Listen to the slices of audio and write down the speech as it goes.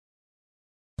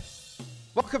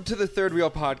Welcome to the Third Wheel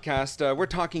Podcast. We're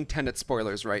talking Tenet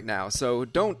spoilers right now, so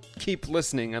don't keep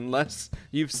listening unless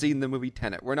you've seen the movie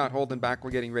Tenet. We're not holding back.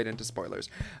 We're getting right into spoilers.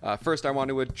 First, I want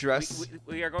to address...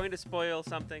 We are going to spoil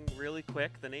something really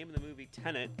quick. The name of the movie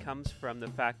Tenet comes from the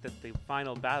fact that the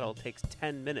final battle takes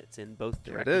 10 minutes in both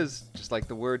directions. There it is. Just like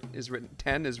the word is written,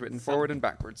 10 is written forward and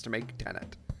backwards to make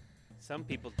Tenet. Some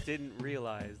people didn't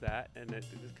realize that, and it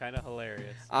was kind of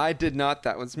hilarious. I did not.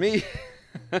 That was me.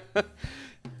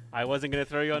 I wasn't going to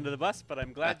throw you under the bus, but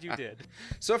I'm glad you did.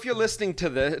 So if you're listening to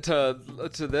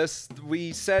this,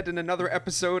 we said in another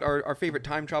episode, our favorite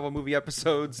time travel movie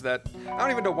episodes, that I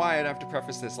don't even know why I'd have to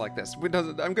preface this like this. I'm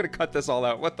going to cut this all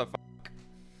out. What the fuck?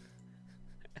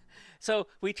 So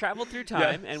we traveled through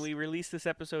time, and we released this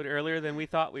episode earlier than we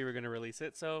thought we were going to release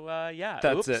it. So yeah,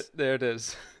 that's it. There it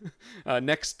is. The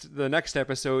next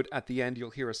episode, at the end,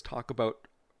 you'll hear us talk about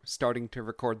starting to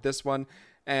record this one,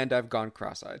 and I've gone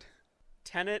cross-eyed.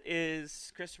 Tenet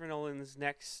is Christopher Nolan's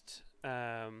next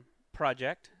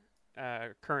project,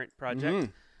 current project,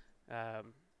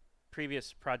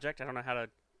 previous project. I don't know how to.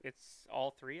 It's all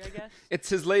three, I guess. It's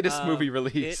his latest movie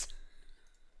release.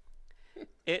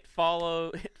 It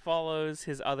follows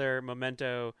his other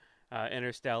Memento,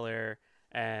 Interstellar,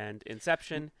 and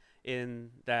Inception.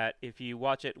 In that, if you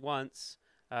watch it once,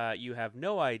 you have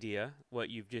no idea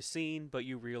what you've just seen, but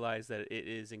you realize that it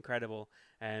is incredible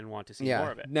and want to see more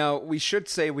of it. Now, we should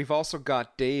say we've also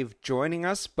got Dave joining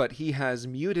us, but he has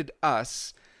muted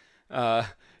us.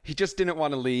 He just didn't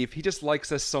want to leave. He just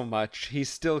likes us so much. He's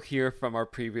still here from our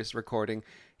previous recording.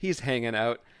 He's hanging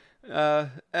out.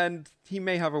 And he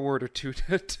may have a word or two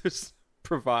to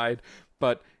provide,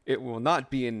 but it will not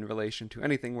be in relation to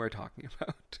anything we're talking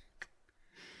about.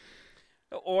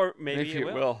 Or maybe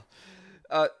it will.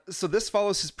 So this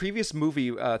follows his previous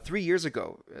movie 3 years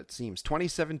ago, it seems.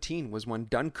 2017 was when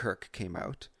Dunkirk came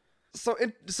out. So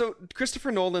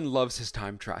Christopher Nolan loves his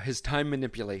time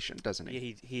manipulation, doesn't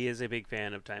he? He is a big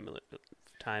fan of time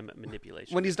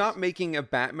manipulation. When he's not making a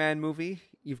Batman movie,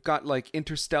 you've got like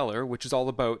Interstellar, which is all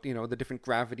about, the different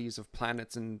gravities of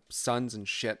planets and suns and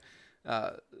shit,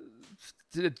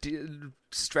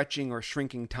 stretching or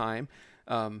shrinking time.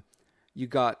 You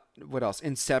got, what else?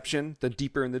 Inception. The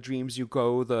deeper in the dreams you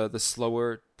go, the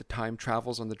slower the time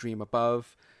travels on the dream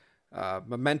above.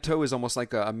 Memento is almost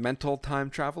like a mental time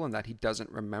travel in that he doesn't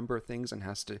remember things and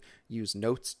has to use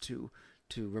notes to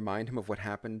remind him of what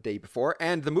happened the day before.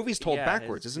 And the movie's told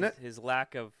backwards, isn't it? His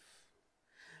lack of...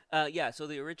 so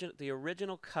the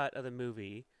original cut of the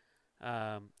movie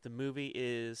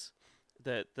is...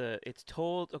 It's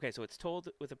told... Okay, so it's told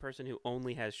with a person who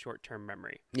only has short-term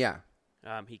memory. Yeah.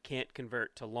 He can't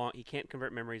convert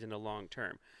memories into long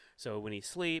term. So when he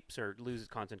sleeps or loses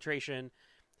concentration,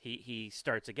 he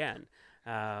starts again.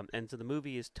 And so the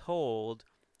movie is told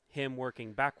him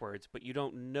working backwards, but you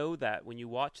don't know that when you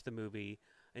watch the movie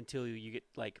until you get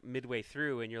like midway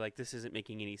through and you're like, this isn't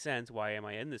making any sense. Why am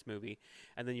I in this movie?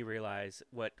 And then you realize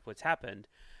what's happened.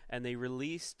 And they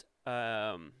released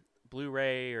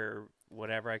Blu-ray or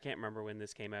whatever. I can't remember when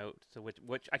this came out. So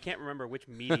which I can't remember which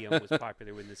medium was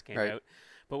popular when this came out.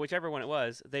 But whichever one it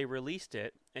was, they released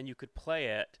it, and you could play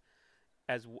it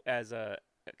as a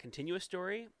continuous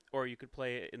story, or you could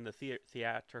play it in the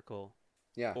theatrical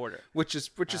order. Which is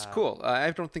cool.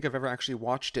 I don't think I've ever actually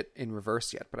watched it in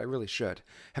reverse yet, but I really should.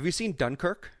 Have you seen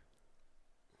Dunkirk?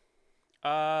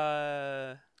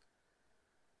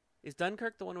 Is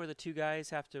Dunkirk the one where the two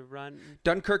guys have to run?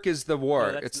 Dunkirk is the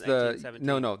war. No, that's it's 1917.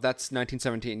 No, that's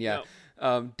 1917. Yeah.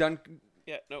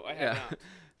 No. I have not.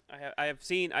 I have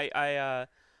seen. I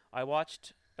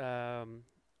watched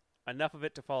enough of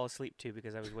it to fall asleep to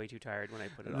because I was way too tired when I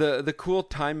put it on. The cool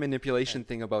time manipulation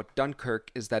thing about Dunkirk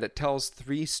is that it tells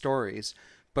 3 stories,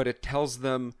 but it tells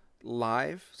them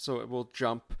live, so it will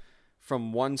jump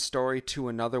from one story to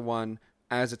another one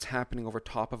as it's happening over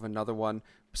top of another one.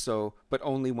 So, but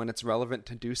only when it's relevant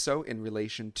to do so in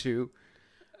relation to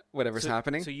whatever's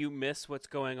happening. So you miss what's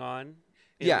going on.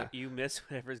 You miss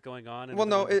whatever's going on. Well,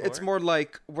 no, it's more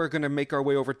like we're going to make our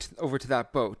way over to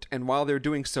that boat, and while they're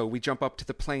doing so, we jump up to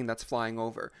the plane that's flying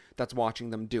over, that's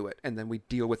watching them do it, and then we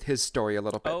deal with his story a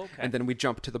little bit, and then we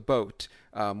jump to the boat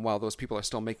while those people are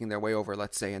still making their way over,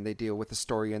 let's say, and they deal with the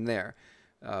story in there.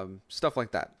 Stuff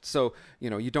like that. So,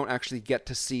 you don't actually get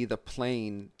to see the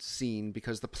plane scene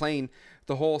because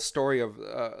the whole story of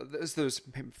there's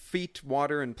feet,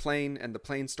 water, and plane, and the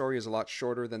plane story is a lot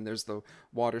shorter than there's the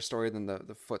water story than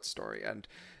the foot story,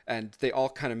 and they all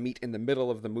kind of meet in the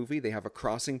middle of the movie. They have a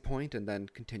crossing point and then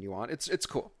continue on. It's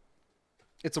cool.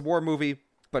 It's a war movie,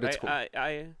 but it's cool.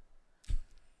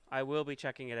 I will be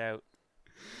checking it out.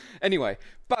 Anyway,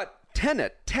 but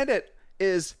Tenet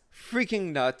is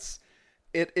freaking nuts.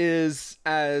 It is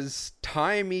as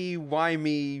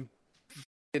timey-wimey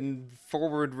in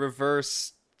forward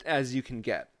reverse as you can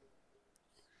get.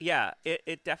 Yeah,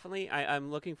 it definitely.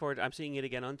 I'm looking forward. I'm seeing it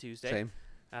again on Tuesday. Same.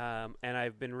 And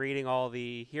I've been reading all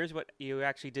the here's what you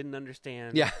actually didn't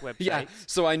understand websites. Yeah,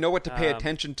 so I know what to pay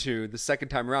attention to the second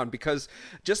time around, because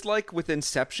just like with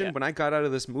Inception, when I got out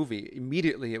of this movie,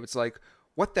 immediately it was like,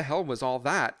 what the hell was all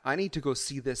that? I need to go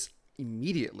see this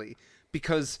immediately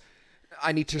because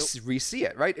I need to re-see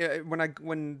it, right?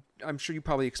 When I'm sure you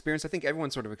probably experienced, I think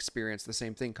everyone sort of experienced the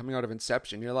same thing coming out of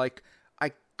Inception. You're like,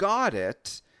 I got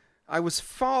it. I was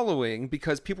following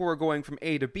because people were going from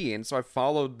A to B, and so I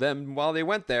followed them while they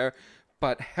went there.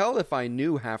 But hell if I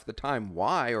knew half the time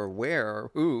why or where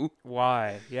or who.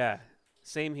 Why? Yeah.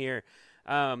 Same here.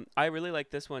 I really like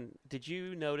this one. Did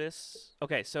you notice?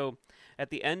 Okay, so at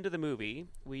the end of the movie,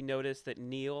 we noticed that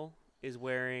Neil is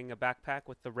wearing a backpack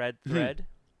with the red thread.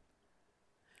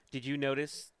 Did you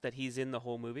notice that he's in the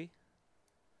whole movie?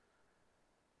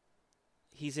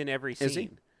 He's in every scene. Is he?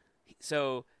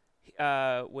 So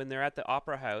when they're at the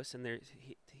opera house and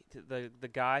the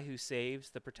guy who saves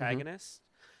the protagonist,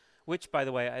 which by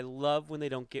the way I love when they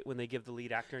give the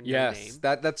lead actor a name. Yes,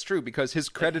 that's true, because his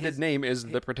credited name is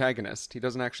the protagonist. He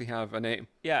doesn't actually have a name.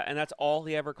 Yeah, and that's all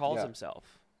he ever calls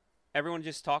himself. Everyone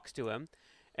just talks to him,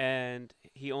 and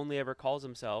he only ever calls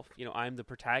himself, I'm the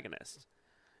protagonist.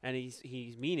 And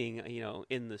he's meaning,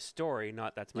 in the story,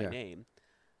 not that's my name.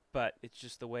 But it's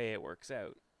just the way it works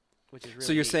out, which is really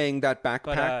So you're neat. saying that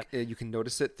backpack, you can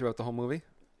notice it throughout the whole movie?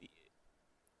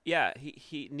 Yeah,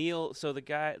 Neil. So the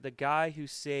guy who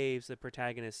saves the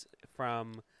protagonist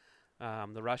from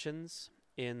the Russians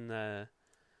in the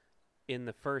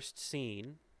first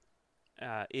scene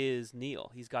is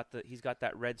Neil. He's got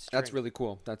that red string. That's really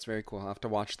cool. That's very cool. I'll have to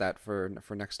watch that for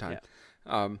next time.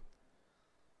 Yeah.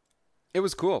 It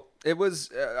was cool. It was.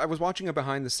 I was watching a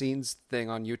behind the scenes thing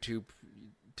on YouTube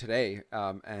today,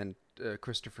 and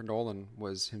Christopher Nolan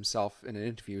was himself in an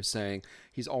interview saying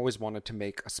he's always wanted to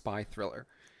make a spy thriller.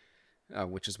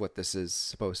 Which is what this is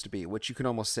supposed to be, which you can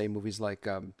almost say movies like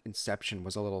Inception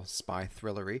was a little spy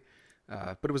thrillery,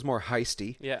 but it was more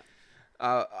heisty. Yeah.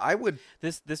 I would...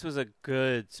 This was a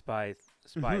good spy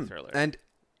thriller. And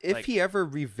if he ever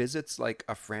revisits like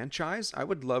a franchise, I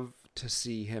would love to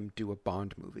see him do a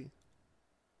Bond movie.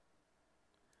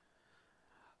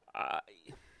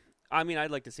 I mean,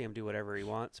 I'd like to see him do whatever he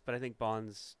wants, but I think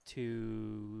Bond's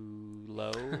too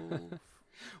low.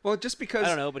 Well, just because... I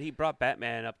don't know, but he brought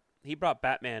Batman up. He brought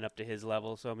Batman up to his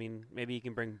level, so I mean, maybe he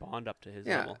can bring Bond up to his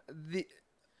level.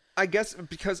 I guess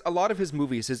because a lot of his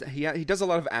movies, he does a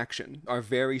lot of action, are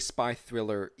very spy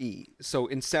thriller-y. So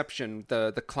Inception,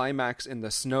 the climax in the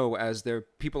snow as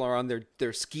people are on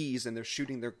their skis and they're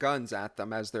shooting their guns at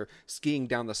them as they're skiing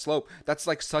down the slope, that's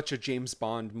like such a James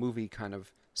Bond movie kind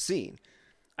of scene.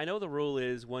 I know the rule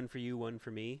is one for you, one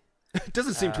for me. It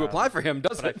doesn't seem to apply for him,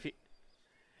 does it?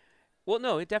 Well,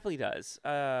 no, it definitely does.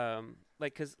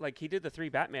 Because he did the 3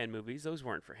 Batman movies. Those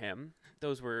weren't for him.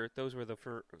 Those were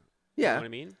for. You know what I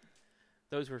mean?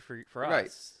 Those were for us.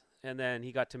 Right. And then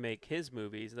he got to make his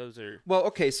movies. Those are. Well,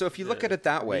 okay. So if you look at it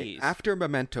that way, after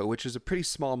Memento, which is a pretty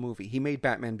small movie, he made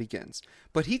Batman Begins,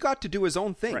 but he got to do his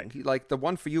own thing. Right. Like the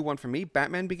one for you, one for me.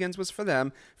 Batman Begins was for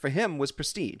them. For him was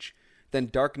Prestige. Then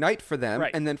Dark Knight for them,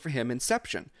 and then for him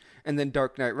Inception, and then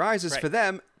Dark Knight Rises for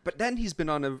them. But then he's been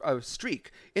on a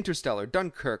streak. Interstellar,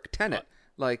 Dunkirk, Tenet,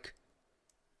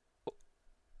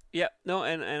 Yeah, no,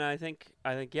 and I think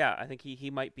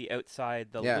he might be outside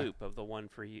the loop of the one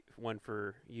for you, one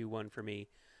for me,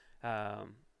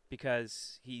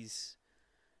 because he's,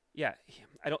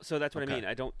 I don't. So that's what I mean.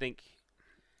 I don't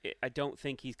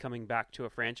think he's coming back to a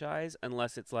franchise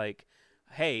unless it's like,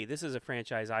 hey, this is a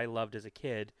franchise I loved as a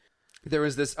kid. There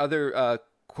was this other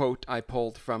quote I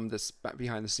pulled from this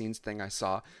behind the scenes thing I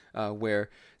saw, where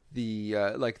the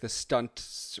the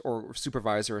stunt or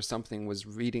supervisor or something was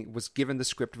given the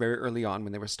script very early on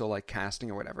when they were still like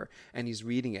casting or whatever, and he's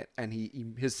reading it, and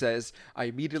he says, I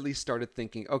immediately started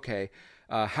thinking, okay,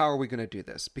 how are we going to do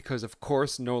this? Because of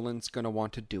course Nolan's going to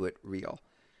want to do it real.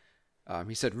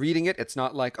 He said, reading it, it's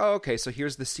not like, oh, okay, so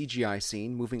here's the CGI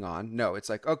scene, moving on. No, it's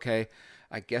like, okay,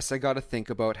 I guess I got to think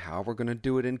about how we're going to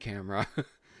do it in camera.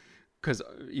 Because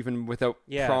even without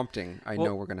prompting, I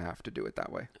know we're going to have to do it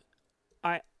that way.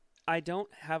 I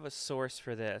don't have a source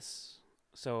for this,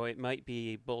 so it might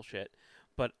be bullshit.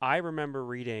 But I remember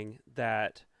reading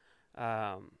that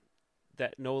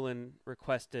that Nolan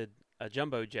requested a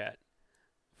jumbo jet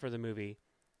for the movie,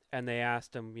 and they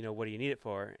asked him, what do you need it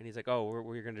for? And he's like, oh,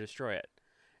 we're going to destroy it.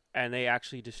 And they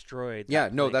actually destroyed. Yeah,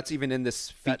 no, that's even in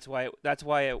this. That's why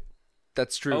it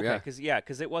That's true. Okay, yeah,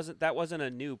 because that wasn't a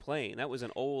new plane. That was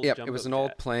an old. Yep, jumbo it was an jet,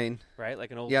 old plane. right?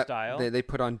 Like an old Yep, style. they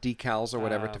put on decals or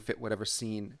whatever to fit whatever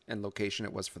scene and location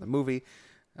it was for the movie,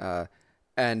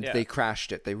 and they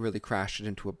crashed it. They really crashed it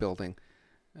into a building.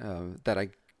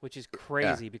 Which is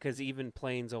crazy because even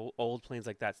planes, old planes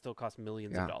like that, still cost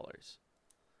millions of dollars.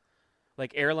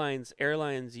 Like airlines,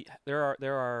 there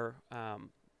are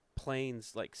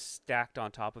planes like stacked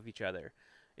on top of each other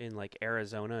in like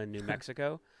Arizona and New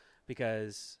Mexico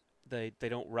because they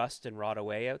don't rust and rot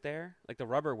away out there. Like the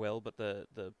rubber will, but the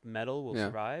metal will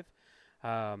survive.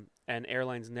 And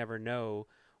airlines never know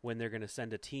when they're going to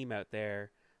send a team out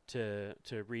there to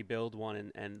rebuild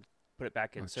one and put it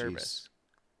back in service. Geez.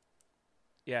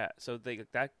 Yeah, so they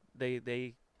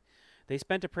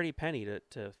spent a pretty penny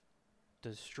to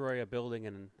destroy a building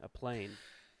and a plane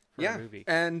for a movie.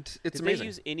 And it's amazing. Did they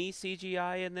use any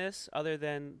CGI in this other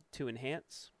than to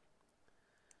enhance?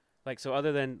 Like, so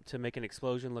other than to make an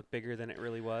explosion look bigger than it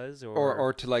really was?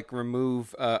 Or to, like,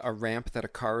 remove a ramp that a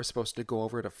car is supposed to go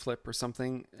over to flip or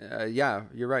something. Yeah,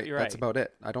 you're right. That's about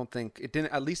it. I don't think... it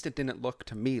didn't. At least it didn't look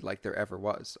to me like there ever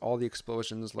was. All the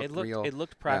explosions looked real. It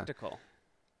looked practical. Yeah.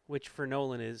 Which for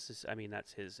Nolan is, I mean,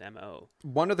 that's his MO.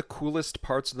 One of the coolest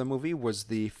parts of the movie was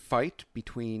the fight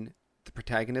between the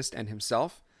protagonist and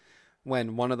himself,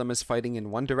 when one of them is fighting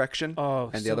in one direction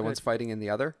and the other one's fighting in the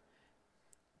other.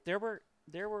 There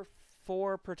were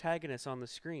 4 protagonists on the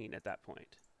screen at that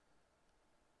point,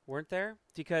 weren't there?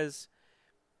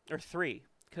 Or 3,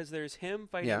 because there's him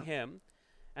fighting him,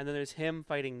 and then there's him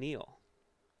fighting Neil.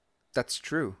 That's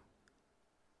true.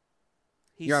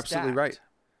 You're absolutely right.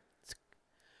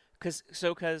 Because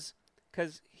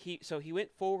he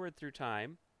went forward through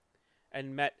time,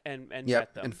 and met them,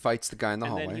 and fights the guy in the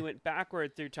hallway. And then he went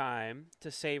backward through time to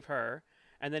save her,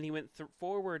 and then he went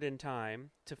forward in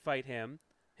time to fight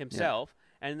himself,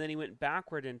 and then he went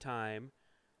backward in time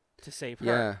to save her.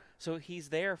 Yeah. So he's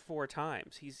there 4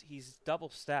 times. He's double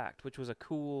stacked, which was a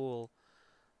cool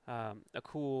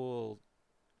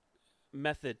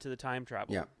method to the time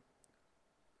travel.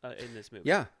 In this movie.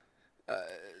 Yeah.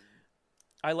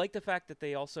 I like the fact that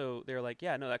they're like,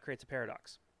 yeah, no, that creates a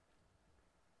paradox.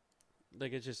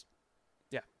 Like, it's just,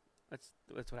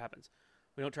 that's what happens.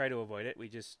 We don't try to avoid it. We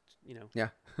just,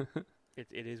 it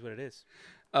is what it is.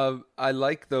 I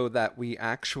like, though, that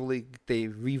they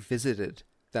revisited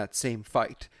that same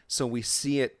fight. So we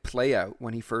see it play out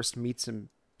when he first meets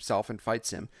himself and fights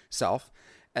himself.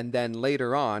 And then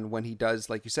later on, when he does,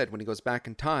 like you said, when he goes back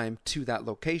in time to that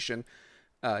location,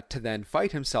 to then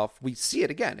fight himself, we see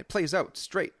it again. It plays out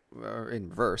straight, or in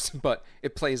reverse, but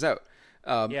it plays out.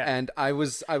 And I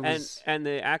was, and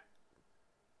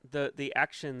the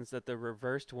actions that the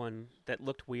reversed one that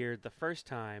looked weird the first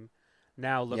time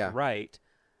now look right,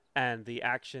 and the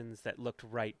actions that looked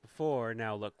right before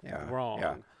now look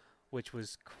wrong, which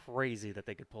was crazy that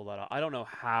they could pull that off. I don't know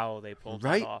how they pulled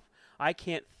that off. I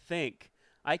can't think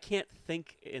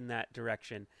in that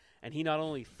direction. And he not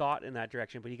only thought in that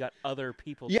direction, but he got other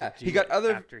people to do after he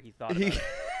thought about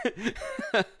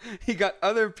it. He got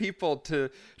other people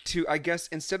to I guess,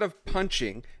 instead of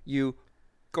punching, you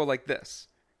go like this,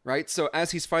 right? So as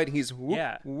he's fighting, he's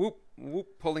whoop, whoop, whoop,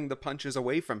 pulling the punches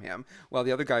away from him, while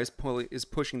the other guy is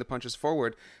pushing the punches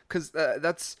forward. Because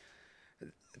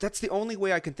that's the only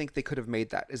way I can think they could have made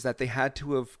that, is that they had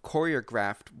to have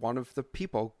choreographed one of the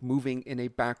people moving in a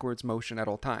backwards motion at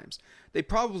all times. They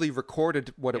probably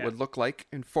recorded what it would look like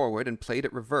in forward and played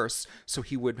it reverse, so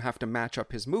he would have to match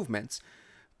up his movements.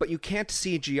 But you can't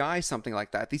CGI something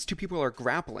like that. These two people are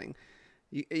grappling.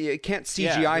 You can't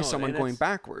CGI someone going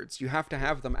backwards. You have to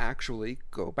have them actually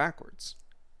go backwards.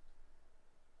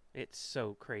 It's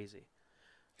so crazy.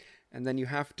 And then you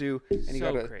have to... And you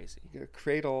gotta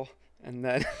cradle... And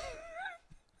then,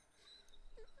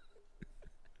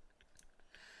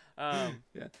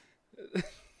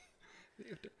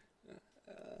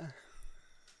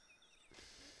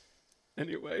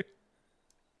 anyway.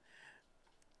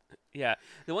 Yeah,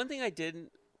 the one thing I didn't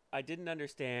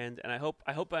understand, and I hope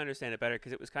I understand it better,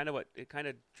 because it was kind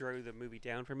of drew the movie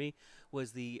down for me,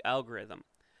 was the algorithm.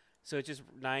 So it's just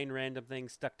 9 random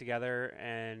things stuck together,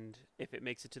 and if it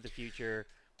makes it to the future,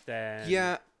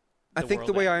 then I think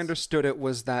the way I understood it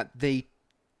was that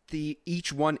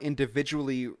each one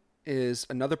individually is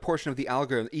another portion of the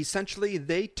algorithm. Essentially,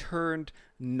 they turned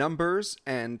numbers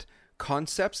and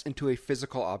concepts into a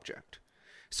physical object.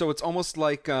 So it's almost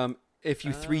like if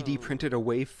you 3D printed a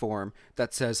waveform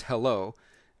that says hello,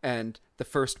 and the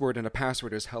first word in a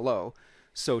password is hello.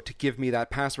 So to give me that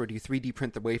password, you 3D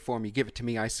print the waveform, you give it to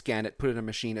me, I scan it, put it in a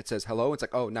machine, it says hello. It's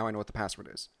like, oh, now I know what the password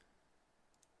is.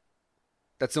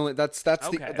 That's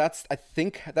Okay. I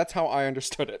think that's how I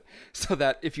understood it. So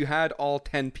that if you had all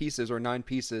 10 pieces or 9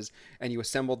 pieces and you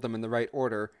assembled them in the right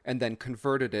order and then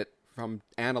converted it from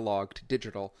analog to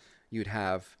digital, you'd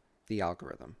have the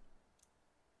algorithm.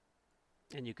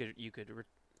 And you could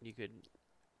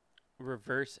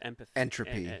reverse empathy.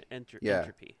 Entropy.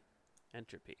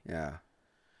 Entropy. Yeah.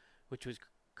 Which was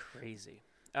crazy.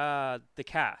 The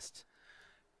cast.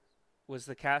 Was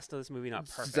the cast of this movie not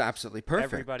perfect? It's absolutely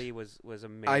perfect. Everybody was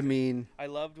amazing. I mean, I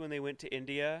loved when they went to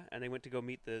India and they went to go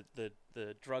meet the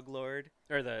drug lord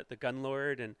or the gun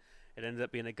lord, and it ended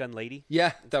up being a gun lady. Yeah,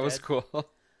 instead. that was cool.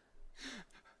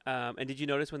 And did you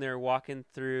notice when they were walking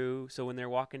through? So when they're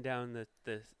walking down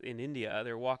the in India,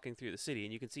 they're walking through the city,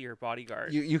 and you can see her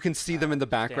bodyguard. You can see them in the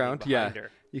background. Yeah,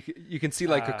 her. You can see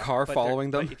like a car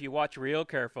following them. But if you watch real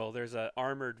careful, there's an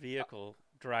armored vehicle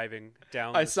driving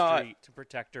down I the saw street to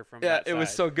protect her from. Yeah, that it was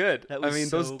side. so good. That was I mean,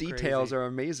 so those details crazy. are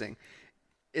amazing.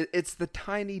 It's the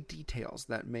tiny details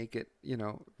that make it,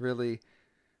 really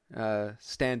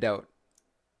stand out.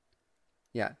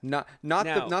 Yeah, not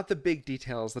the big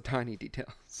details, the tiny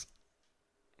details.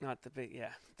 Not the big,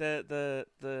 yeah.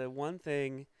 The one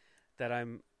thing that I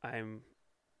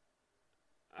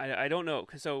don't know,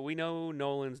 so we know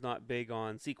Nolan's not big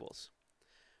on sequels.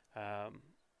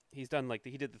 He's done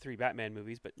he did the 3 Batman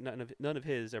movies, but none of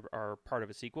his are part of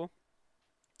a sequel.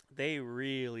 They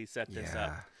really set this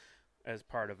up as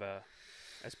part of a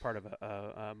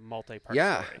multi-part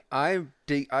story.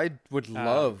 I would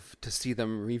love to see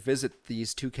them revisit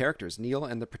these 2 characters, Neil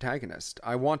and the protagonist.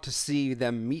 I want to see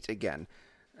them meet again.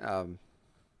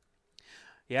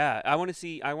 Yeah, I want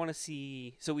to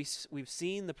see. So we've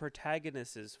seen the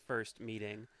protagonist's first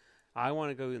meeting. I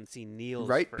want to go and see Neil's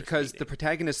first because meeting. the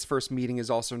protagonist's first meeting is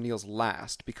also Neil's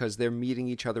last, because they're meeting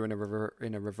each other in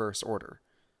a reverse order.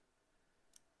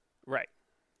 Right.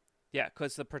 Yeah,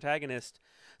 because the protagonist.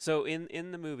 So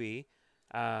in the movie,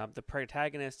 the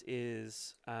protagonist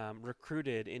is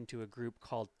recruited into a group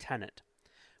called Tenet,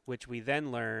 which we then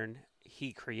learn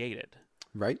he created.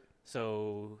 Right.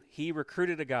 So he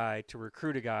recruited a guy to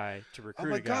recruit a guy to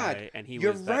recruit a guy, God. and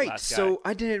You're was that right. last guy. So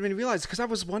I didn't even realize, because I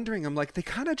was wondering, I'm like, they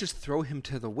kind of just throw him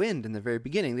to the wind in the very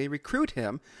beginning. They recruit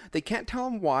him. They can't tell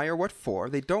him why or what for.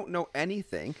 They don't know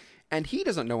anything, and he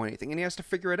doesn't know anything, and he has to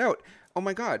figure it out. Oh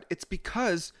my God. It's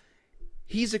because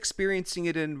he's experiencing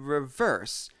it in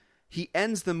reverse. He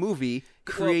ends the movie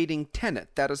creating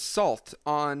Tenet, that assault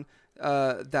on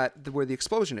where the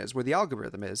explosion is, where the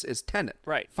algorithm is Tenet.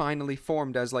 Right. Finally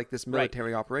formed as like this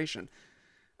military operation.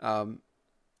 And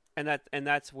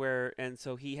that's where, and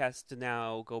so he has to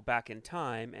now go back in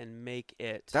time and make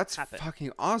it happen.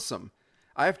 Fucking awesome.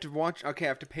 I have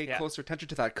to pay closer attention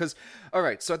to that, because, all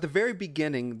right, so at the very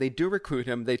beginning, they do recruit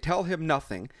him, they tell him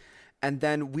nothing, and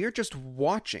then we're just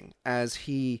watching as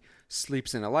he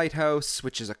sleeps in a lighthouse,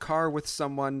 switches a car with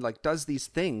someone, does these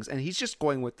things, and he's just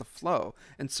going with the flow,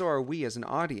 and so are we as an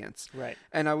audience. Right.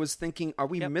 And I was thinking, are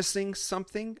we missing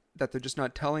something that they're just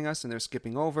not telling us and they're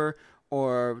skipping over?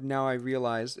 Or now I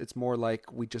realize it's more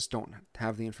like we just don't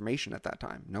have the information at that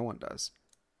time. No one does.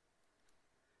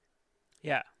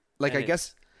 Yeah. I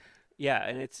guess. Yeah,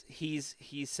 and he's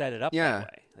set it up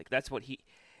that way. That's what he.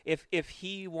 If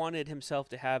he wanted himself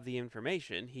to have the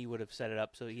information, he would have set it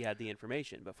up so he had the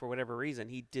information. But for whatever reason,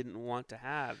 he didn't want to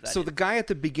have that. So the guy at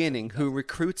the beginning who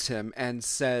recruits him and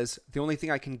says, "The only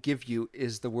thing I can give you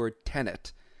is the word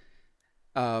Tenet."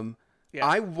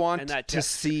 I want to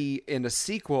see in a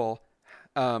sequel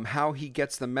how he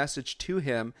gets the message to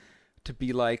him to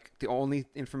be like, the only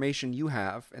information you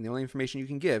have and the only information you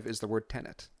can give is the word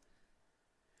Tenet.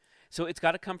 So it's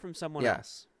got to come from someone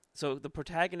else. So the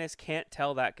protagonist can't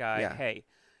tell that guy, "Hey,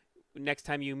 next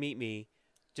time you meet me,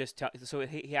 just tell." So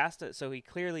he has to. So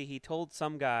he told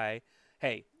some guy,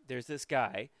 "Hey, there's this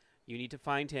guy. You need to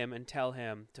find him and tell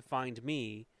him to find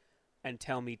me, and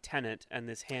tell me Tenet and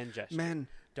this hand gesture." Man.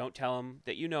 Don't tell him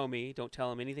that you know me. Don't tell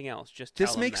him anything else. Just tell him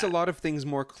this makes that. a lot of things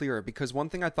more clear, because one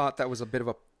thing I thought that was a bit of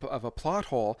a plot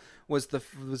hole was the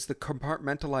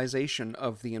compartmentalization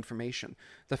of the information.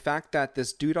 The fact that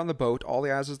this dude on the boat, all he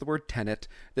has is the word Tenet.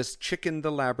 This chick in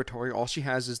the laboratory, all she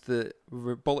has is the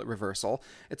bullet reversal.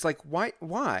 It's like,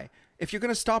 why? If you're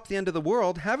going to stop the end of the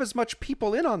world, have as much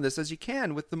people in on this as you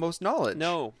can with the most knowledge.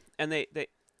 No, and they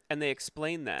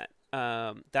explain that.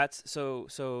 That's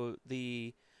so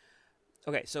the.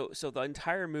 Okay, so the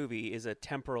entire movie is a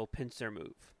temporal pincer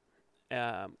move.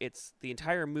 It's the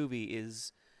entire movie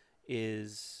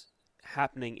is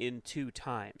happening in 2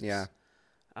 times. Yeah.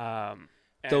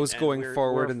 Those going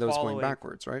forward and those going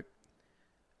backwards, right?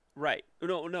 Right.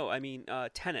 No. I mean,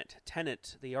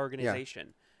 Tenet, the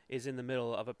organization, is in the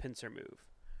middle of a pincer move.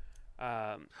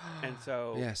 And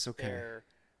so yes, okay,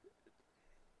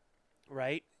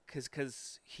 right,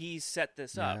 because he set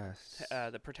this up.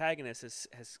 The protagonist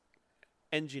has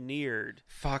engineered.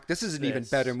 Fuck, this is an even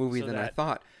better movie than I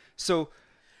thought. So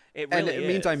it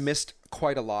means I missed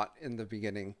quite a lot in the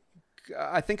beginning.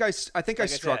 I think I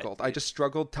struggled. I just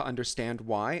struggled to understand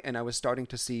why, and I was starting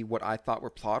to see what I thought were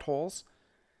plot holes,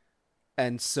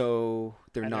 and so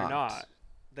they're not.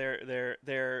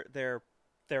 They're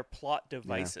plot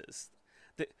devices.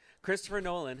 Yeah. Christopher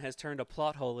Nolan has turned a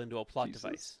plot hole into a plot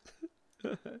device.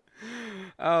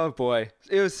 Oh boy,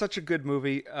 it was such a good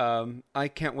movie. I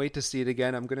can't wait to see it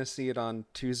again. I'm gonna see it on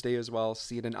Tuesday as well.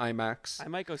 See it in IMAX. I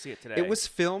might go see it today. It was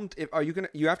filmed.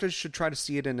 You should try to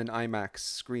see it in an IMAX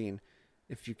screen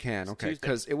if you can. Okay,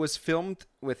 because it was filmed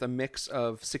with a mix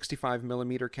of 65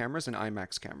 millimeter cameras and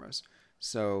IMAX cameras.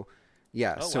 So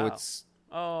yeah, wow. It's.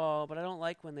 Oh, but I don't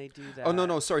like when they do that. Oh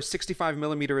no, sorry. 65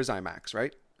 millimeter is IMAX,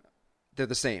 right? They're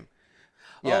the same.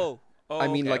 Yeah. I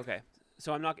mean, okay.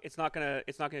 So it's not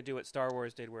gonna do what Star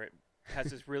Wars did, where it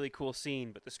has this really cool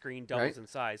scene, but the screen doubles in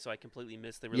size. So I completely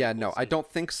missed the really cool scene. I don't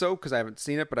think so because I haven't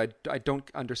seen it, but I don't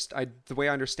understand. The way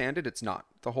I understand it, it's not.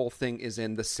 The whole thing is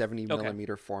in the 70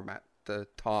 millimeter format, the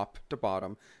top to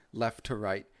bottom, left to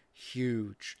right,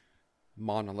 huge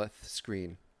monolith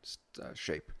screen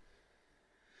shape.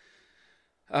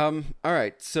 All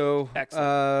right. So,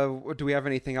 do we have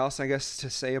anything else, I guess, to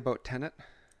say about Tenet?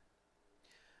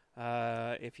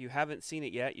 If you haven't seen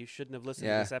it yet, you shouldn't have listened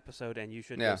to this episode, and you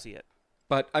should go see it.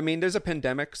 But I mean, there's a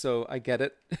pandemic, so I get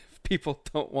it. If people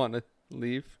don't want to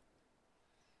leave,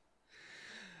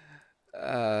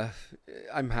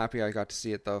 I'm happy I got to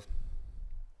see it though.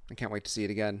 I can't wait to see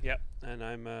it again. Yep, and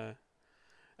I'm.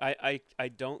 I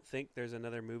don't think there's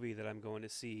another movie that I'm going to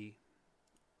see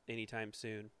anytime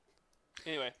soon.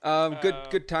 Anyway,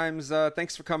 good times.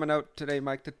 Thanks for coming out today,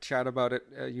 Mike, to chat about it.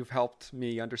 You've helped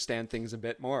me understand things a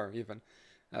bit more, even.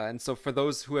 And so, for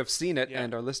those who have seen it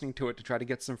and are listening to it to try to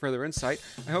get some further insight,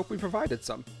 I hope we provided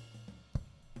some.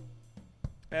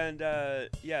 And the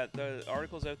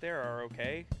articles out there are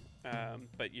okay,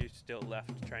 but you're still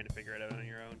left trying to figure it out on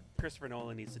your own. Christopher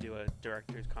Nolan needs to do a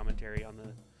director's commentary on the.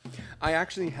 I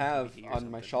actually have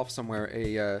on my shelf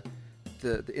somewhere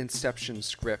the Inception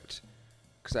script.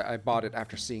 Because I bought it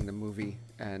after seeing the movie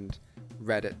and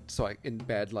read it in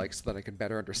bed, so that I could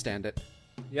better understand it.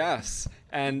 Yes,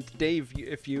 and Dave,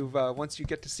 if you've once you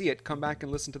get to see it, come back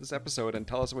and listen to this episode and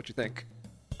tell us what you think.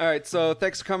 All right, so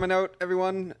thanks for coming out,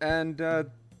 everyone, and the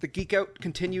Geek Out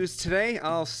continues today.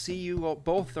 I'll see you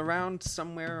both around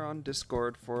somewhere on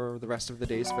Discord for the rest of the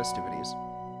day's festivities.